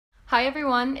Hi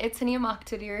everyone, it's Hania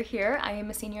Mokhtadir here. I am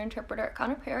a senior interpreter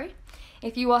at Prairie.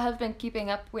 If you all have been keeping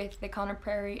up with the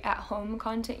Prairie at home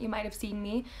content, you might have seen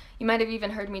me. You might have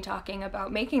even heard me talking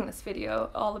about making this video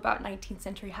all about 19th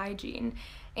century hygiene.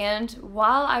 And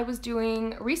while I was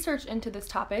doing research into this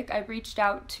topic, I reached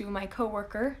out to my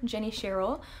coworker, Jenny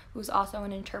Sherrill, who's also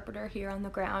an interpreter here on the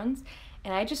grounds.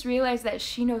 And I just realized that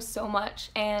she knows so much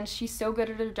and she's so good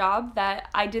at her job that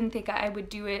I didn't think I would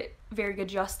do it very good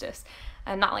justice.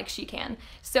 Not like she can.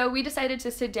 So we decided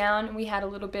to sit down and we had a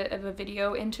little bit of a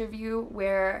video interview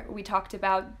where we talked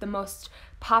about the most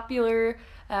popular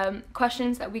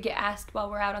questions that we get asked while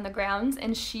we're out on the grounds,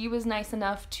 and she was nice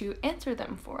enough to answer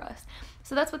them for us.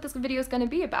 So that's what this video is going to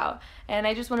be about. And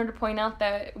I just wanted to point out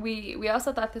that we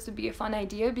also thought this would be a fun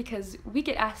idea because we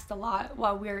get asked a lot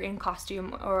while we're in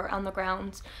costume or on the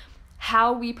grounds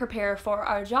how we prepare for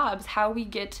our jobs, how we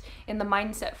get in the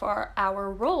mindset for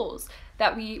our roles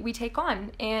that we take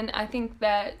on. And I think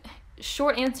that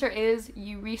short answer is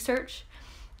you research,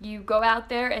 you go out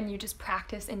there and you just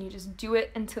practice and you just do it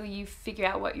until you figure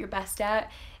out what you're best at,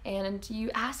 and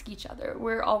you ask each other.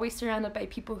 We're always surrounded by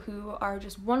people who are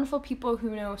just wonderful people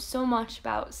who know so much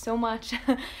about so much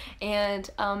and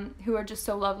who are just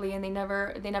so lovely, and they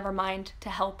never mind to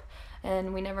help,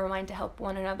 and we never mind to help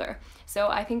one another. So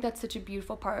I think that's such a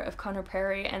beautiful part of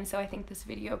Prairie, and so I think this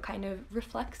video kind of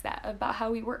reflects that about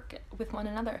how we work with one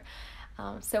another.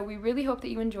 So we really hope that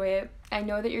you enjoy it. I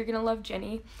know that you're gonna love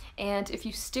Jenny, and if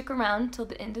you stick around till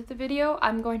the end of the video,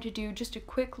 I'm going to do just a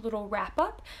quick little wrap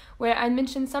up where I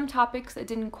mentioned some topics that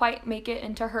didn't quite make it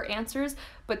into her answers,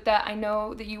 but that I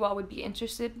know that you all would be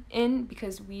interested in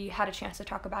because we had a chance to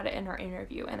talk about it in our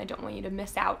interview, and I don't want you to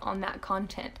miss out on that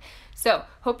content. So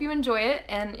hope you enjoy it,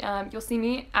 and you'll see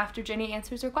me after Jenny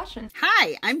answers her questions.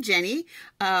 Hi, I'm Jenny.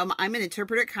 I'm an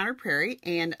interpreter at Prairie,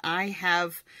 and I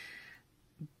have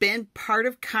been part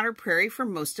of Prairie for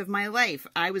most of my life.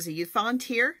 I was a youth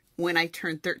volunteer when I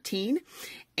turned 13,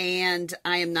 and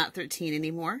I am not 13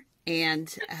 anymore.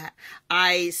 And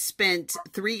I spent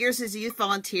 3 years as a youth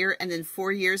volunteer and then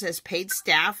 4 years as paid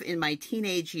staff in my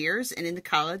teenage years and into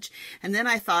college. And then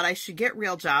I thought I should get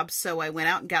real jobs, so I went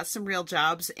out and got some real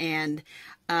jobs. And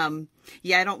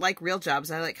yeah, I don't like real jobs.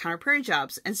 I like Prairie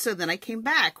jobs. And so then I came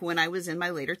back when I was in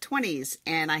my later 20s,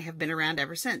 and I have been around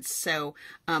ever since. So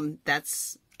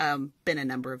that's been a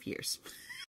number of years.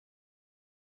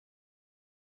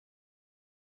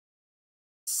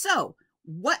 So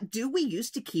what do we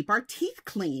use to keep our teeth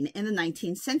clean in the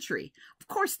 19th century? Of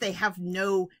course, they have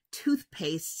no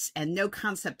toothpastes and no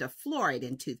concept of fluoride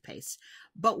in toothpaste.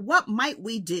 But what might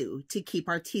we do to keep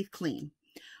our teeth clean?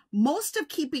 Most of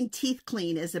keeping teeth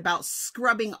clean is about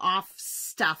scrubbing off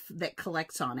stuff that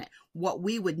collects on it, what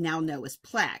we would now know as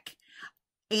plaque,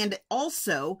 and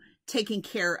also taking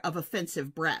care of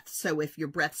offensive breath. So if your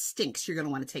breath stinks, you're going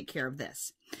to want to take care of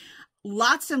this.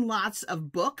 Lots and lots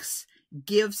of books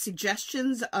give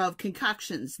suggestions of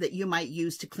concoctions that you might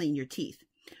use to clean your teeth.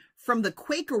 From the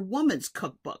Quaker Woman's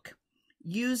Cookbook,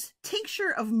 use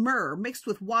tincture of myrrh mixed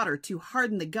with water to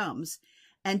harden the gums,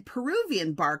 and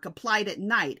Peruvian bark applied at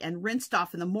night and rinsed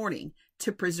off in the morning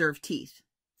to preserve teeth.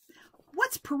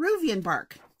 What's Peruvian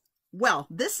bark? Well,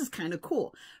 this is kind of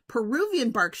cool.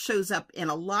 Peruvian bark shows up in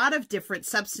a lot of different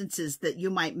substances that you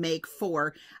might make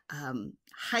for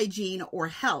hygiene or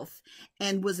health,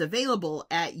 and was available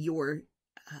at your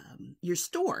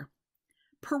store.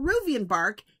 Peruvian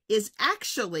bark is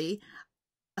actually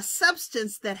a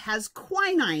substance that has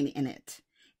quinine in it.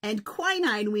 And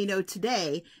quinine we know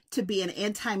today to be an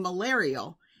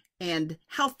anti-malarial and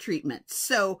health treatment.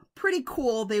 So pretty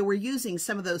cool. They were using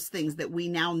some of those things that we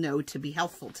now know to be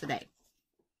helpful today.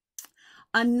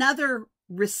 Another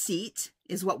receipt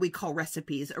is what we call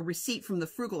recipes. A receipt from the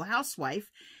Frugal Housewife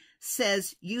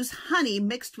says use honey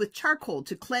mixed with charcoal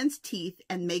to cleanse teeth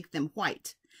and make them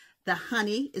white. The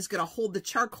honey is going to hold the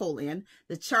charcoal in.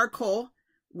 The charcoal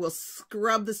will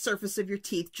scrub the surface of your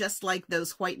teeth just like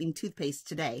those whitening toothpaste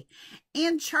today.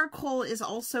 And charcoal is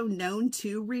also known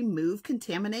to remove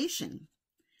contamination.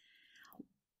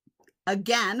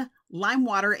 Again, lime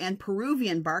water and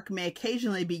Peruvian bark may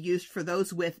occasionally be used for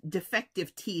those with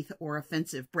defective teeth or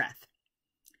offensive breath.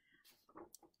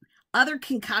 Other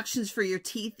concoctions for your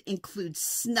teeth include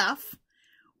snuff,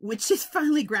 which is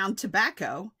finely ground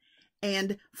tobacco,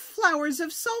 and flowers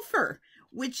of sulfur,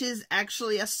 which is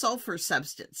actually a sulfur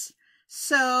substance.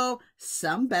 So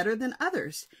some better than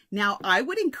others. Now, I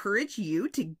would encourage you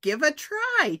to give a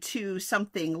try to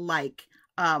something like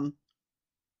honey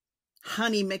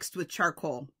mixed with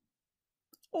charcoal,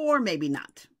 or maybe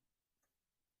not.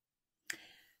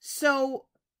 So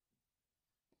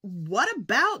what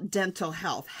about dental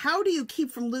health? How do you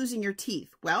keep from losing your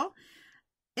teeth? Well,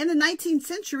 in the 19th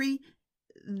century,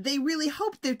 they really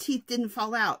hoped their teeth didn't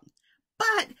fall out,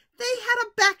 but they had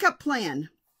a backup plan.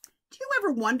 Do you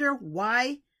ever wonder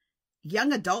why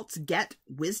young adults get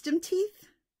wisdom teeth?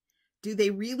 Do they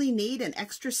really need an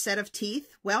extra set of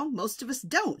teeth? Well, most of us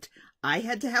don't. I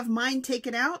had to have mine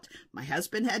taken out. My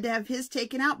husband had to have his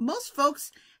taken out. Most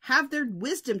folks have their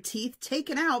wisdom teeth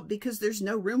taken out because there's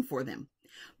no room for them.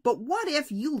 But what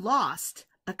if you lost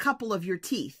a couple of your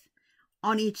teeth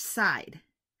on each side?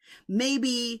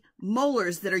 Maybe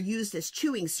molars that are used as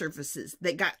chewing surfaces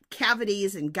that got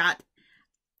cavities and got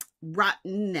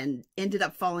rotten and ended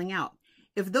up falling out.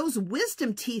 If those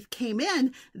wisdom teeth came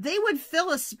in, they would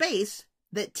fill a space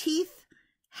that teeth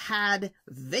had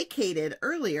vacated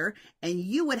earlier, and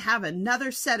you would have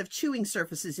another set of chewing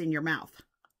surfaces in your mouth.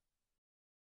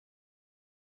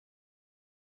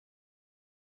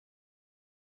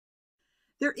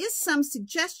 There is some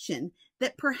suggestion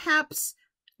that perhaps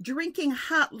drinking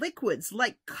hot liquids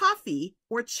like coffee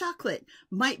or chocolate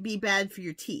might be bad for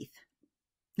your teeth.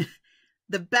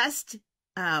 The best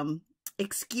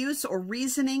excuse or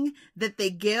reasoning that they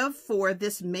give for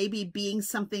this maybe being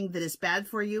something that is bad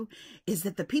for you is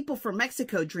that the people from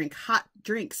Mexico drink hot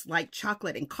drinks like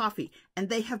chocolate and coffee, and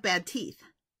they have bad teeth.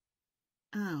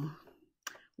 Oh,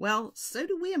 well, so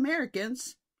do we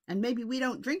Americans, and maybe we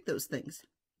don't drink those things.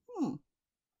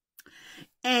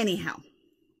 Anyhow,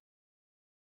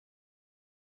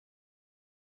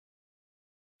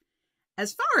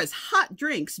 as far as hot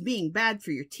drinks being bad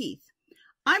for your teeth,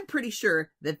 I'm pretty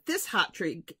sure that this hot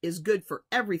drink is good for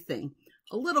everything.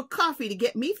 A little coffee to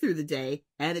get me through the day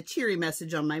and a cheery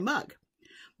message on my mug.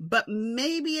 But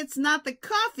maybe it's not the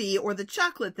coffee or the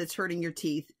chocolate that's hurting your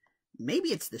teeth. Maybe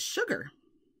it's the sugar.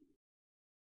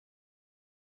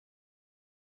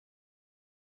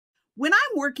 When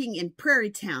I'm working in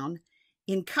Prairie Town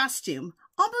in costume,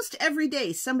 almost every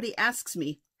day somebody asks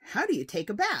me, how do you take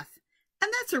a bath?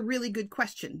 And that's a really good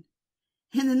question.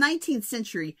 In the 19th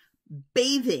century,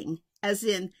 bathing, as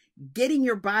in getting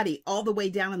your body all the way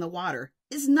down in the water,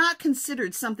 is not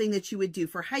considered something that you would do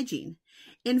for hygiene.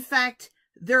 In fact,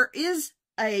 there is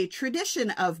a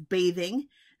tradition of bathing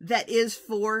that is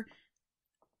for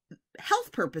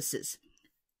health purposes.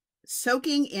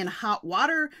 Soaking in hot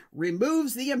water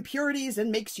removes the impurities and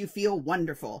makes you feel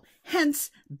wonderful.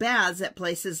 Hence, baths at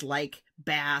places like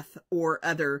Bath or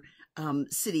other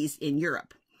cities in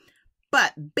Europe.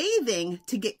 But bathing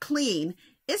to get clean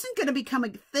isn't going to become a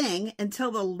thing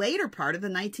until the later part of the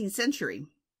 19th century.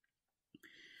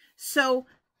 So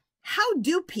how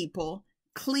do people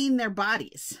clean their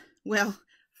bodies? Well,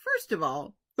 first of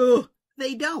all,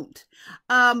 they don't.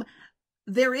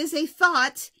 There is a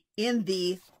thought in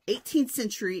the 18th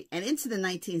century and into the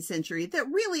 19th century that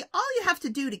really all you have to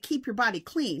do to keep your body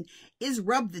clean is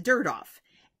rub the dirt off.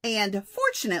 And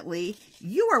fortunately,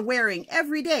 you are wearing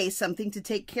every day something to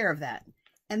take care of that.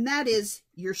 And that is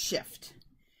your shift.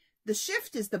 The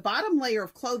shift is the bottom layer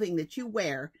of clothing that you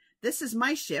wear. This is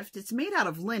my shift. It's made out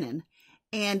of linen.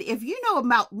 And if you know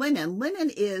about linen,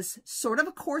 linen is sort of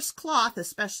a coarse cloth,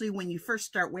 especially when you first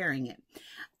start wearing it.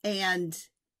 And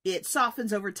it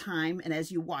softens over time and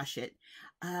as you wash it.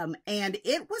 And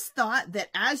it was thought that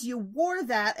as you wore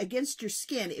that against your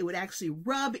skin, it would actually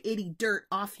rub any dirt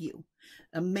off you.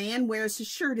 A man wears his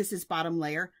shirt as his bottom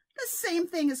layer. The same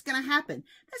thing is going to happen.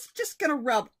 That's just going to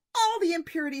rub all the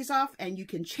impurities off, and you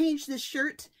can change this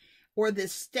shirt or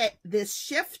this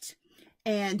shift,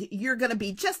 and you're going to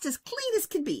be just as clean as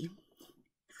can be.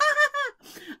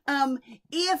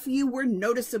 If you were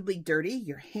noticeably dirty,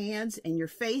 your hands and your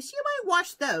face, you might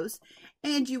wash those,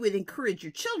 and you would encourage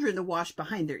your children to wash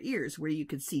behind their ears where you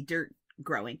could see dirt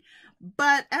growing.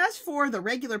 But as for the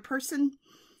regular person,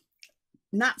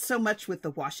 not so much with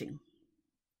the washing.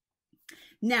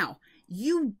 Now,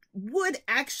 you would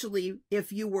actually,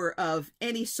 if you were of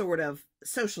any sort of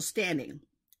social standing,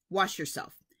 wash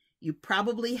yourself. You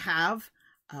probably have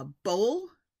a bowl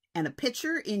and a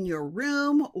pitcher in your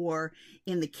room or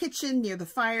in the kitchen near the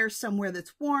fire, somewhere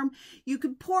that's warm. You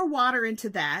could pour water into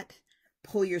that,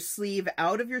 pull your sleeve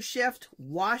out of your shift,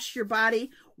 wash your body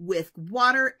with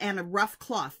water and a rough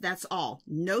cloth. That's all.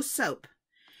 No soap.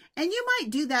 And you might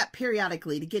do that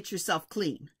periodically to get yourself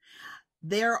clean.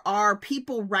 There are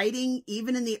people writing,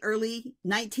 even in the early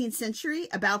 19th century,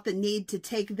 about the need to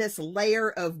take this layer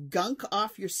of gunk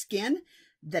off your skin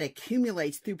that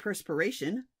accumulates through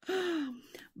perspiration.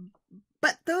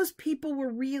 But those people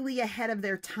were really ahead of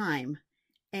their time,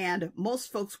 and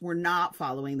most folks were not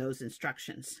following those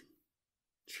instructions.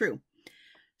 True.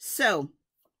 So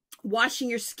Washing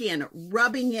your skin,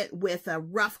 rubbing it with a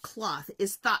rough cloth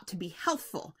is thought to be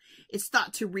healthful. It's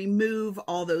thought to remove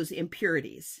all those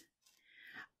impurities.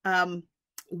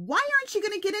 Why aren't you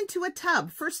going to get into a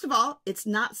tub? First of all, it's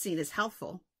not seen as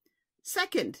healthful.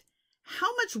 Second,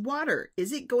 how much water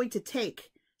is it going to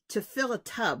take to fill a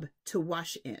tub to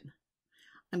wash in?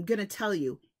 I'm going to tell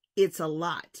you, it's a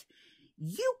lot.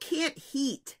 You can't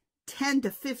heat 10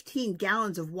 to 15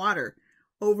 gallons of water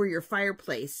over your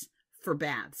fireplace for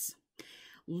baths.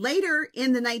 Later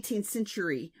in the 19th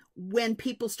century, when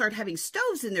people start having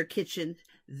stoves in their kitchen,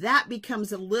 that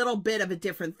becomes a little bit of a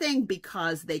different thing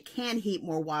because they can heat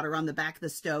more water on the back of the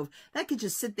stove. That could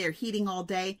just sit there heating all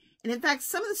day. And in fact,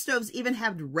 some of the stoves even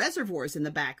have reservoirs in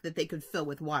the back that they could fill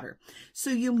with water. So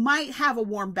you might have a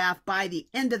warm bath by the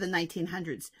end of the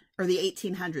 1900s or the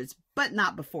 1800s, but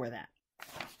not before that.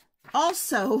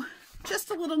 Also, just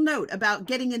a little note about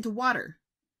getting into water.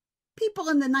 People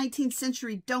in the 19th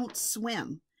century don't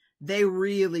swim. They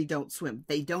really don't swim.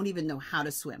 They don't even know how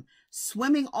to swim.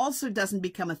 Swimming also doesn't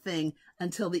become a thing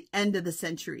until the end of the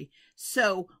century.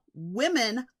 So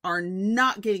women are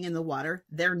not getting in the water.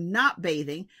 They're not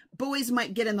bathing. Boys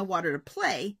might get in the water to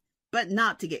play, but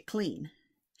not to get clean.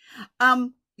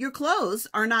 Your clothes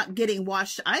are not getting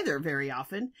washed either very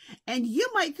often. And you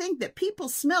might think that people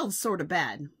smelled sort of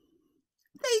bad.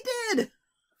 They did.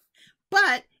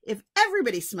 But if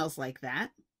everybody smells like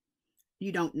that,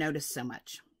 you don't notice so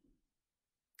much.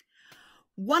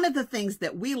 One of the things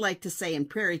that we like to say in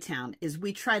Prairie Town is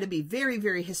we try to be very,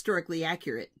 very historically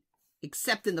accurate,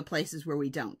 except in the places where we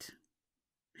don't.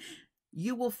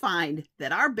 You will find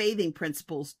that our bathing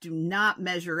principles do not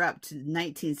measure up to the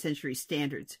 19th century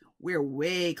standards. We're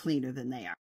way cleaner than they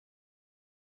are.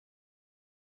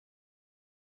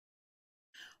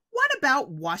 What about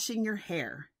washing your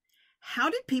hair? How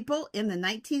did people in the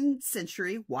 19th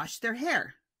century wash their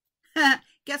hair?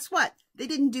 Guess what? They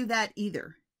didn't do that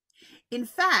either. In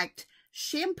fact,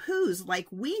 shampoos like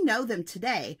we know them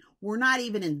today were not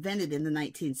even invented in the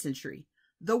 19th century.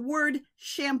 The word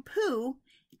shampoo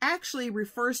actually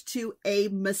refers to a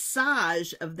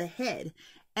massage of the head,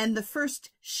 and the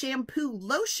first shampoo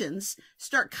lotions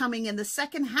start coming in the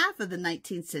second half of the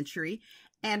 19th century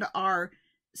and are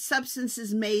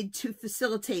substances made to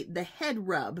facilitate the head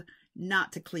rub,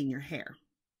 not to clean your hair.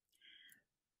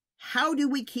 How do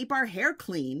we keep our hair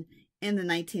clean in the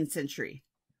 19th century?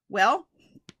 Well,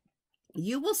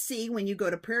 you will see when you go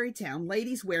to Prairie Town,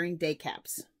 ladies wearing day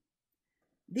caps.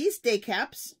 These day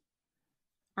caps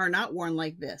are not worn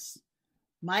like this.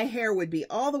 My hair would be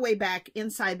all the way back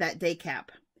inside that day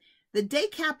cap. The day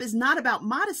cap is not about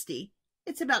modesty.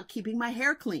 It's about keeping my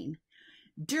hair clean.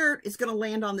 Dirt is going to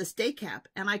land on this day cap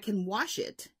and I can wash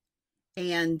it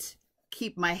and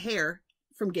keep my hair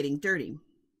from getting dirty.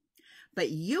 But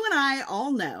you and I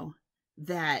all know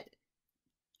that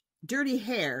dirty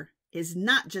hair is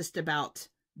not just about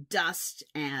dust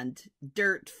and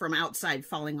dirt from outside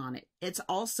falling on it. It's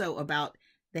also about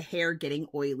the hair getting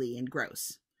oily and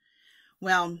gross.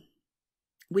 Well,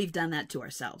 we've done that to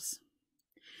ourselves.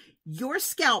 Your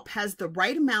scalp has the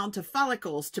right amount of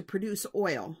follicles to produce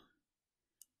oil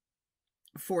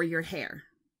for your hair.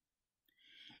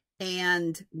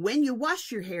 And when you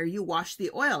wash your hair, you wash the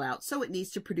oil out, so it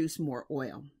needs to produce more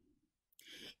oil.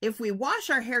 If we wash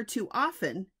our hair too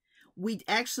often, we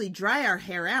actually dry our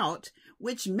hair out,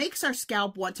 which makes our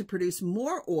scalp want to produce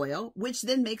more oil, which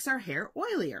then makes our hair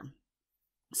oilier.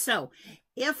 So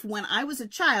if when I was a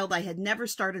child, I had never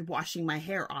started washing my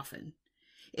hair often,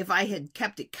 if I had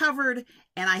kept it covered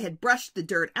and I had brushed the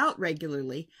dirt out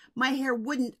regularly, my hair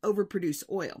wouldn't overproduce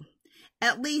oil.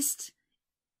 At least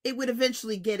it would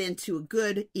eventually get into a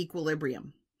good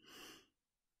equilibrium.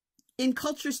 In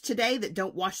cultures today that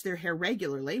don't wash their hair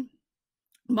regularly,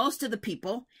 most of the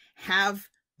people have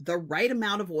the right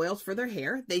amount of oil for their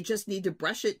hair. They just need to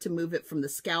brush it to move it from the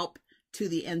scalp to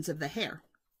the ends of the hair.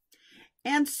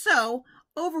 And so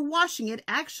overwashing it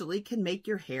actually can make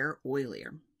your hair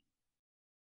oilier.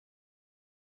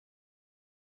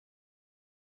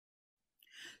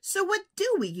 So what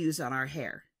do we use on our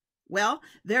hair? Well,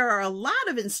 there are a lot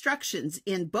of instructions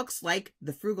in books like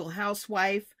The Frugal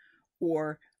Housewife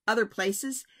or other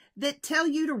places that tell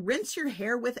you to rinse your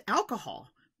hair with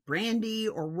alcohol, brandy,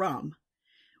 or rum.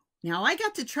 Now, I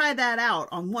got to try that out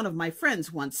on one of my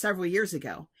friends once several years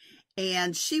ago,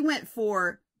 and she went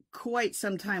for quite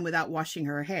some time without washing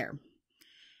her hair.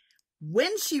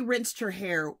 When she rinsed her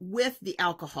hair with the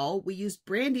alcohol, we used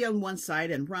brandy on one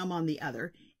side and rum on the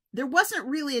other. There wasn't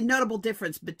really a notable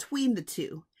difference between the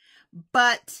two,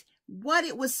 but what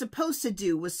it was supposed to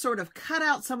do was sort of cut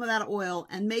out some of that oil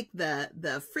and make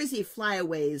the frizzy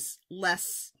flyaways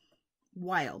less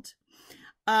wild.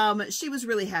 She was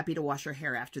really happy to wash her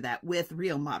hair after that with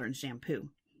real modern shampoo.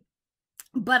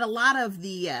 But a lot of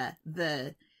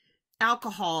the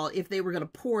alcohol, if they were going to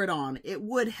pour it on, it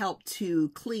would help to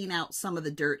clean out some of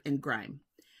the dirt and grime.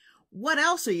 What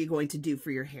else are you going to do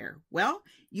for your hair? Well,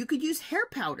 you could use hair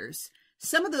powders.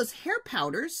 Some of those hair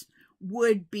powders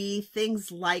would be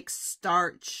things like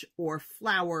starch or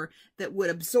flour that would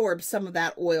absorb some of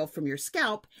that oil from your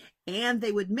scalp, and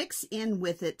they would mix in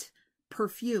with it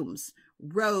perfumes,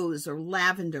 rose or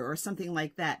lavender or something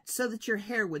like that, so that your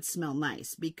hair would smell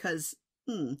nice, because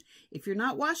if you're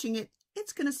not washing it,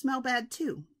 it's going to smell bad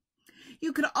too.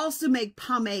 You could also make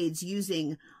pomades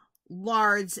using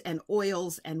lards and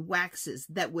oils and waxes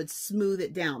that would smooth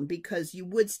it down, because you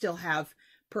would still have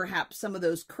perhaps some of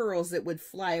those curls that would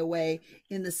fly away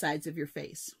in the sides of your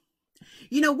face.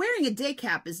 You know, wearing a day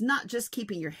cap is not just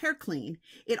keeping your hair clean.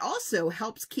 It also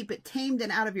helps keep it tamed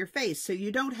and out of your face, so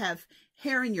you don't have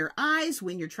hair in your eyes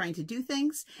when you're trying to do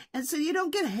things, and so you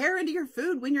don't get hair into your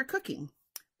food when you're cooking.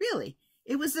 Really,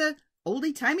 it was a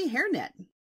oldie-timey hairnet.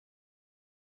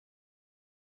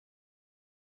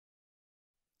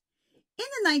 In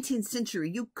the 19th century,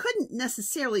 you couldn't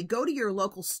necessarily go to your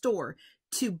local store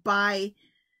to buy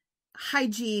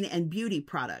hygiene and beauty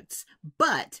products,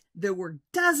 but there were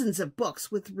dozens of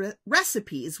books with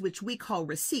recipes, which we call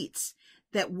receipts,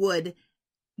 that would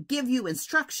give you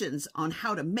instructions on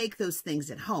how to make those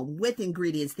things at home with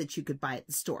ingredients that you could buy at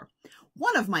the store.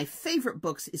 One of my favorite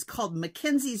books is called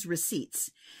Mackenzie's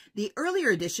Receipts. The earlier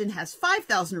edition has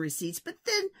 5,000 receipts, but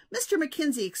then Mr.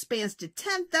 Mackenzie expands to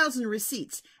 10,000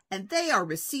 receipts, and they are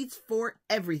receipts for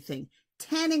everything: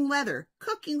 tanning leather,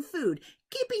 cooking food,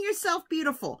 keeping yourself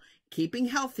beautiful, keeping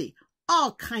healthy,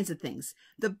 all kinds of things.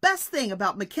 The best thing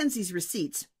about Mackenzie's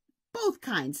Receipts, both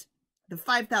kinds, the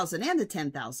 5,000 and the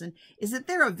 10,000, is that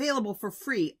they're available for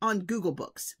free on Google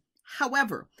Books.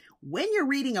 However, when you're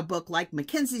reading a book like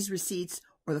Mackenzie's Receipts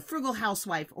or The Frugal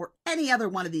Housewife or any other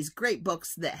one of these great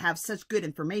books that have such good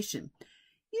information,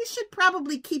 you should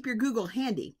probably keep your Google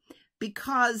handy,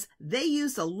 because they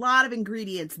used a lot of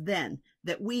ingredients then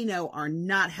that we know are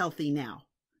not healthy now.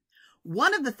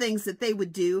 One of the things that they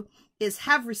would do is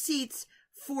have receipts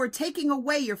for taking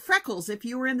away your freckles if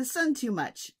you were in the sun too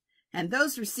much. And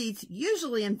those receipts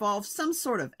usually involve some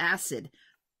sort of acid,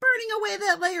 burning away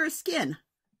that layer of skin.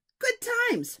 Good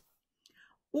times.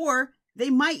 Or they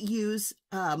might use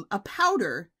a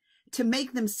powder to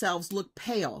make themselves look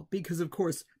pale, because of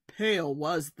course pale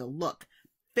was the look.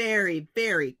 Very,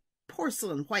 very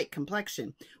porcelain white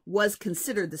complexion was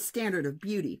considered the standard of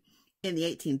beauty in the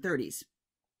 1830s.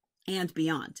 And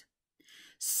beyond.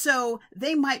 So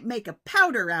they might make a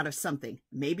powder out of something,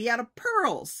 maybe out of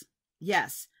pearls.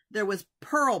 Yes, there was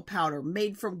pearl powder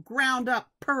made from ground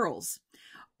up pearls.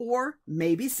 Or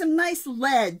maybe some nice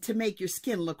lead to make your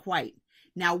skin look white.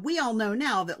 Now, we all know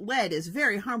now that lead is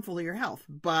very harmful to your health,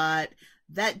 but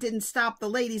that didn't stop the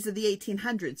ladies of the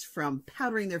 1800s from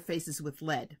powdering their faces with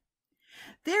lead.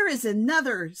 There is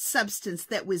another substance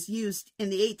that was used in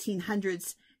the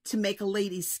 1800s to make a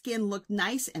lady's skin look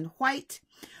nice and white,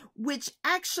 which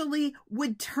actually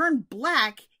would turn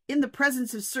black in the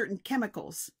presence of certain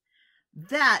chemicals.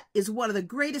 That is one of the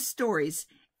greatest stories,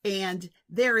 and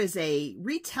there is a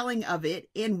retelling of it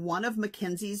in one of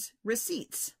Mackenzie's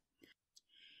receipts.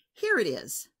 Here it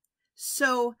is.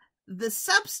 So the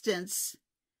substance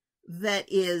that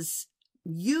is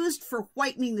used for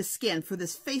whitening the skin for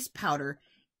this face powder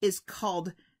is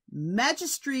called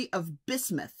Magistracy of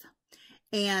Bismuth.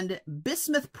 And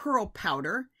bismuth pearl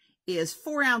powder is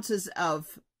 4 ounces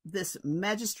of this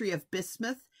Magistracy of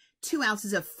Bismuth, 2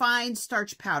 ounces of fine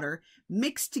starch powder,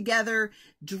 mixed together,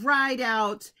 dried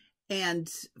out,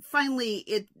 and finally,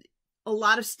 a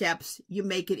lot of steps, you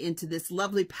make it into this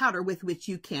lovely powder with which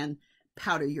you can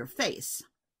powder your face.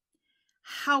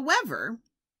 However,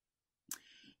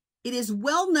 it is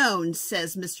well known,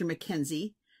 says Mr.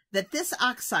 Mackenzie, that this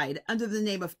oxide, under the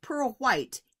name of pearl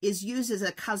white, is used as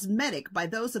a cosmetic by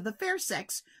those of the fair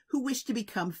sex who wish to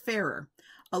become fairer.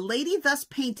 A lady thus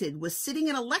painted was sitting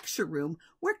in a lecture room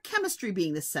where chemistry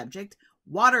being the subject,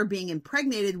 water being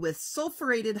impregnated with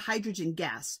sulfurated hydrogen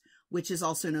gas, which is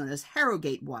also known as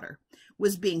Harrogate water,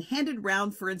 was being handed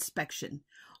round for inspection.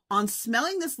 On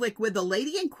smelling this liquid, the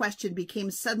lady in question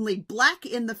became suddenly black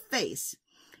in the face.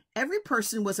 Every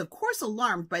person was of course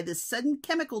alarmed by this sudden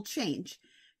chemical change,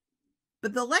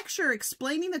 but the lecturer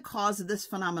explaining the cause of this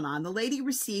phenomenon, the lady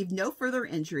received no further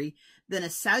injury than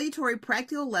a salutary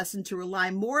practical lesson to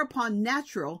rely more upon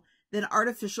natural than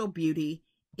artificial beauty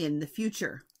in the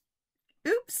future.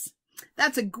 Oops,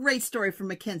 that's a great story from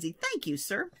Mackenzie. Thank you,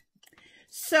 sir.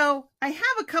 So I have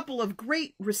a couple of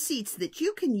great receipts that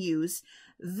you can use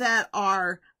that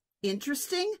are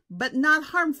interesting but not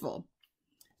harmful.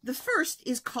 The first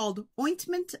is called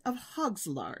ointment of hog's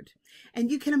lard, and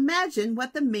you can imagine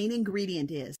what the main ingredient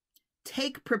is.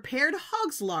 Take prepared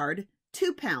hog's lard,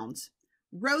 2 pounds,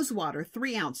 rose water,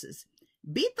 3 ounces.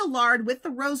 Beat the lard with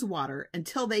the rose water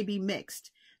until they be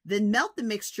mixed. Then melt the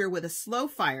mixture with a slow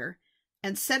fire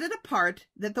and set it apart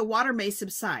that the water may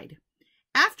subside.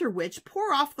 After which,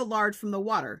 pour off the lard from the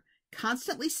water,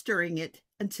 constantly stirring it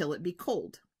until it be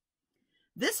cold.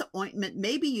 This ointment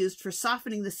may be used for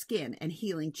softening the skin and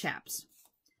healing chaps.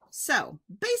 So,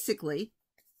 basically,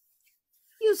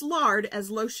 use lard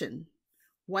as lotion.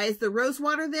 Why is the rose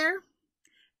water there?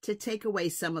 To take away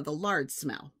some of the lard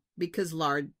smell, because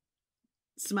lard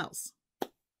smells.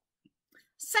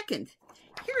 Second,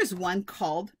 here is one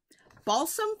called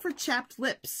Balsam for Chapped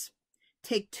Lips.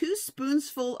 Take 2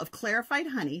 spoonsful of clarified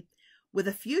honey with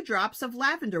a few drops of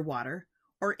lavender water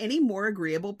or any more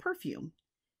agreeable perfume.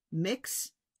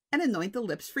 Mix and anoint the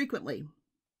lips frequently.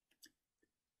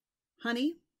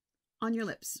 Honey on your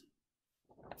lips.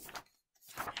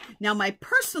 Now, my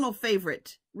personal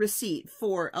favorite receipt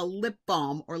for a lip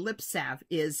balm or lip salve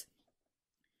is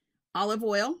olive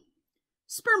oil,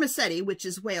 spermaceti, which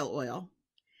is whale oil,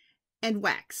 and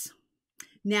wax.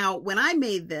 Now, when I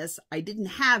made this, I didn't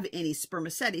have any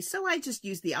spermaceti, so I just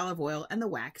used the olive oil and the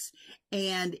wax.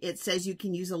 And it says you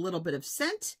can use a little bit of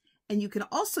scent, and you can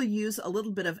also use a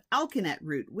little bit of alkanet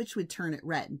root, which would turn it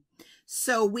red.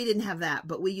 So we didn't have that,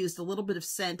 but we used a little bit of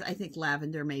scent, I think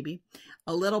lavender maybe,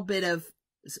 a little bit of,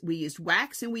 we used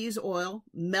wax and we used oil,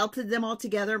 melted them all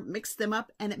together, mixed them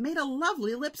up, and it made a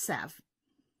lovely lip salve,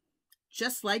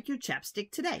 just like your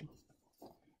chapstick today.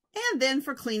 And then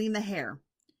for cleaning the hair,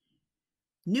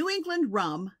 New England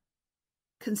rum,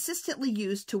 consistently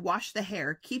used to wash the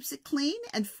hair, keeps it clean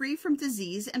and free from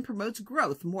disease and promotes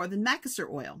growth more than Macassar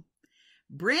oil.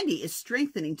 Brandy is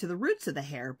strengthening to the roots of the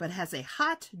hair, but has a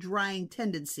hot, drying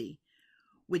tendency,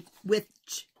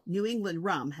 which New England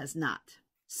rum has not.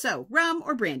 So, rum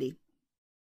or brandy?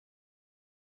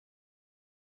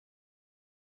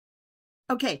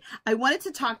 Okay, I wanted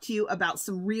to talk to you about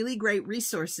some really great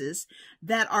resources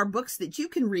that are books that you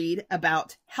can read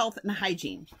about health and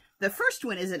hygiene. The first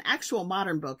one is an actual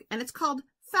modern book, and it's called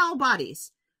Foul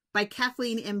Bodies by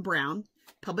Kathleen M. Brown,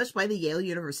 published by the Yale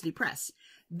University Press.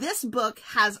 This book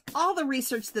has all the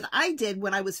research that I did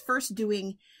when I was first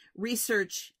doing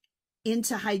research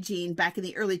into hygiene back in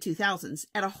the early 2000s,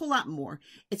 and a whole lot more.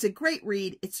 It's a great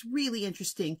read. It's really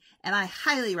interesting, and I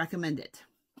highly recommend it.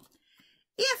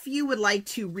 If you would like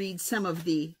to read some of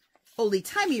the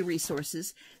oldie-timey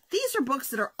resources, these are books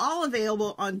that are all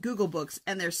available on Google Books,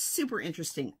 and they're super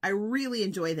interesting. I really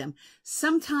enjoy them.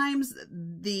 Sometimes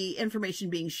the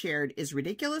information being shared is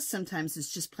ridiculous. Sometimes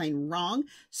it's just plain wrong.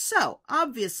 So,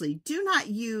 obviously, do not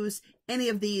use any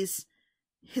of these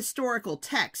historical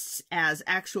texts as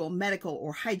actual medical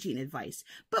or hygiene advice,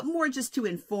 but more just to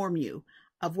inform you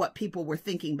of what people were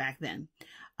thinking back then.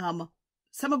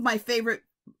 Some of my favorite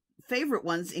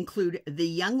ones include The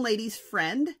Young Lady's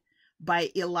Friend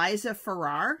by Eliza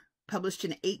Farrar, published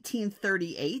in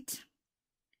 1838.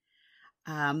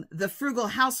 The Frugal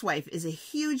Housewife is a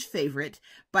huge favorite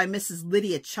by Mrs.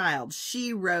 Lydia Child.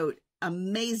 She wrote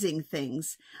amazing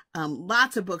things,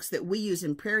 lots of books that we use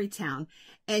in Prairie Town,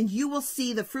 and you will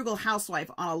see The Frugal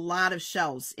Housewife on a lot of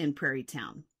shelves in Prairie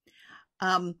Town.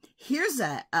 Here's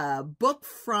a book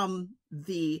from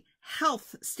the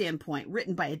health standpoint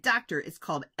written by a doctor. It's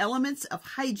called Elements of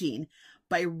Hygiene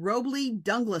by Robley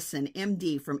Dungleson,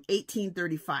 MD, from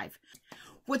 1835.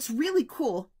 What's really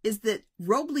cool is that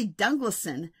Robley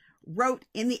Dungleson wrote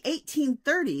in the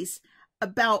 1830s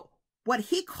about what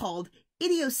he called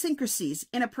idiosyncrasies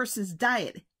in a person's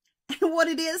diet. And what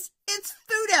it is, it's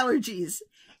food allergies.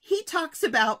 He talks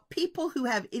about people who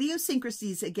have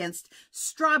idiosyncrasies against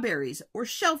strawberries or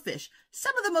shellfish,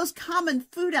 some of the most common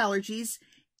food allergies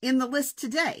in the list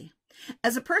today.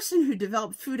 As a person who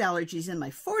developed food allergies in my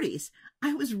 40s,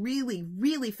 I was really,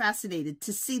 really fascinated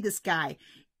to see this guy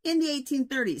in the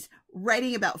 1830s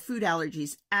writing about food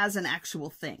allergies as an actual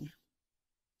thing.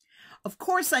 Of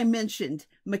course, I mentioned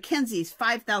Mackenzie's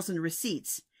 5,000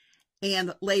 Receipts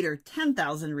and later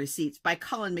 10,000 Receipts by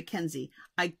Colin Mackenzie.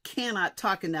 I cannot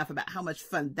talk enough about how much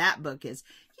fun that book is.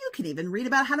 You can even read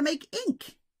about how to make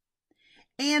ink.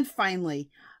 And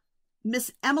finally,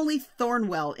 Miss Emily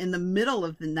Thornwell, in the middle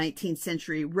of the 19th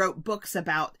century, wrote books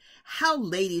about how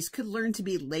ladies could learn to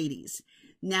be ladies.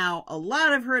 Now, a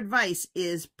lot of her advice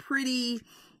is pretty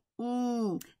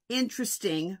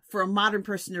interesting for a modern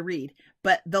person to read,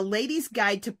 but The Lady's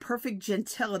Guide to Perfect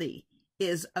Gentility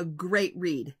is a great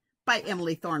read by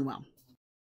Emily Thornwell.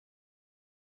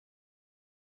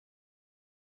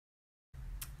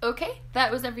 Okay,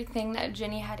 that was everything that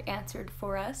Jenny had answered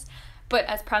for us. But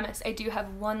as promised, I do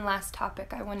have one last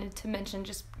topic I wanted to mention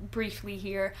just briefly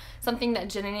here. Something that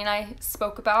Jenny and I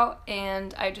spoke about,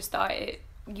 and I just thought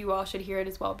you all should hear it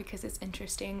as well because it's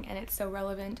interesting and it's so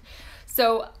relevant.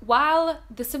 So while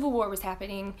the Civil War was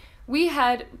happening, we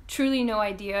had truly no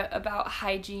idea about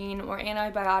hygiene or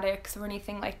antibiotics or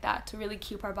anything like that to really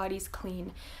keep our bodies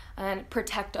clean and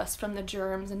protect us from the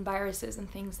germs and viruses and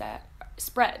things that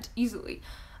spread easily.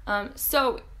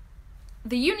 So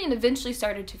the Union eventually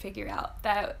started to figure out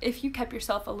that if you kept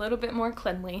yourself a little bit more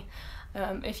cleanly,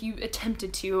 if you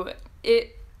attempted to,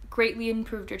 it greatly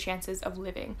improved your chances of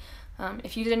living.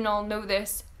 If you didn't all know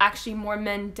this, actually more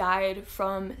men died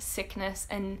from sickness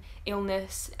and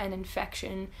illness and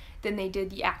infection than they did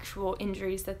the actual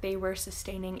injuries that they were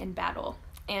sustaining in battle.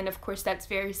 And of course that's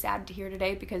very sad to hear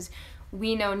today because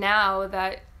we know now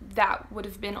that that would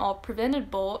have been all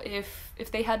preventable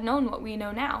if they had known what we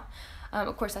know now.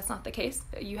 Of course that's not the case.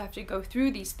 You have to go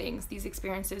through these things, these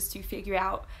experiences to figure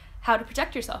out how to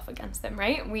protect yourself against them,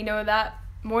 right? We know that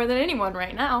more than anyone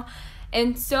right now.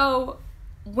 And so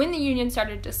when the Union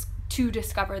started to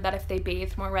discover that if they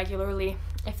bathed more regularly,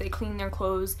 if they cleaned their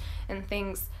clothes and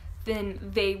things, then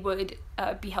they would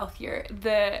be healthier.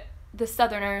 The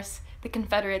Southerners, the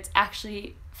Confederates,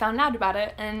 actually found out about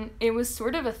it, and it was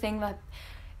sort of a thing that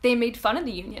they made fun of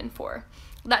the Union for.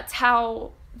 That's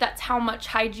how much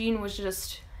hygiene was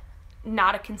just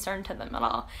not a concern to them at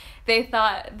all.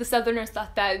 The Southerners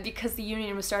thought that because the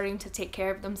Union was starting to take care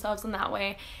of themselves in that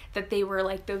way, that they were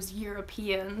like those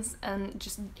Europeans and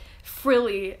just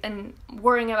frilly and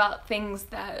worrying about things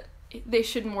that they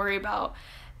shouldn't worry about.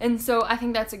 And so I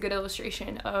think that's a good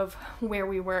illustration of where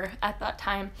we were at that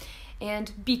time.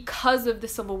 And because of the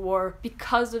Civil War,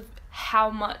 because of how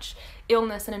much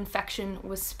illness and infection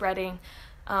was spreading,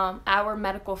 our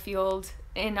medical field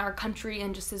in our country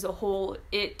and just as a whole,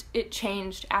 it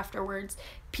changed afterwards.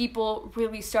 People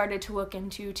really started to look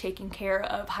into taking care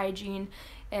of hygiene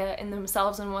in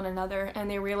themselves and one another, and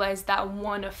they realized that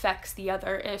one affects the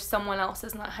other. If someone else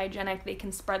is not hygienic, they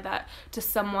can spread that to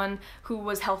someone who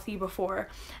was healthy before.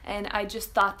 And I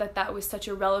just thought that that was such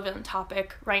a relevant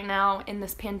topic right now in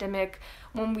this pandemic,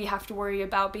 when we have to worry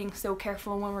about being so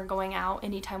careful when we're going out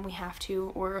anytime we have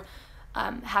to, or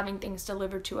having things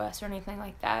delivered to us or anything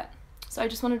like that. So I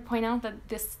just wanted to point out that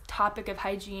this topic of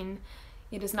hygiene,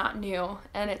 it is not new,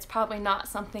 and it's probably not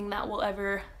something that we'll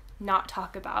ever not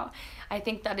talk about. I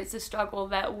think that it's a struggle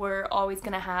that we're always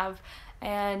going to have,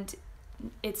 and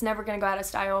it's never going to go out of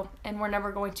style, and we're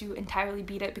never going to entirely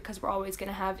beat it because we're always going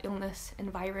to have illness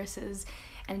and viruses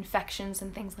and infections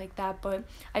and things like that. But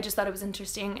I just thought it was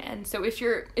interesting, and so if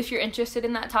you're interested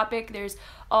in that topic, there's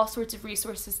all sorts of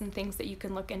resources and things that you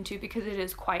can look into, because it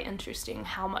is quite interesting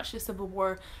how much the Civil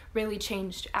War really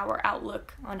changed our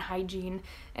outlook on hygiene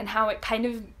and how it kind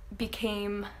of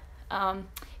became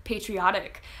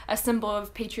patriotic, a symbol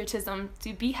of patriotism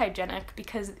to be hygienic,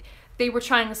 because they were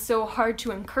trying so hard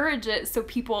to encourage it so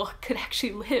people could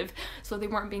actually live, so they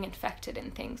weren't being infected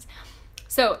and things.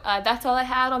 So that's all I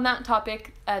had on that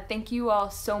topic. Thank you all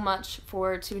so much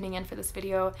for tuning in for this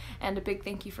video, and a big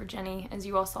thank you for Jenny. As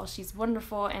you all saw, she's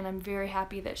wonderful, and I'm very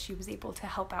happy that she was able to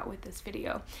help out with this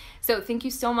video. So thank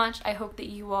you so much. I hope that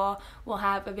you all will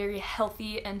have a very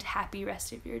healthy and happy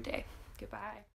rest of your day. Goodbye.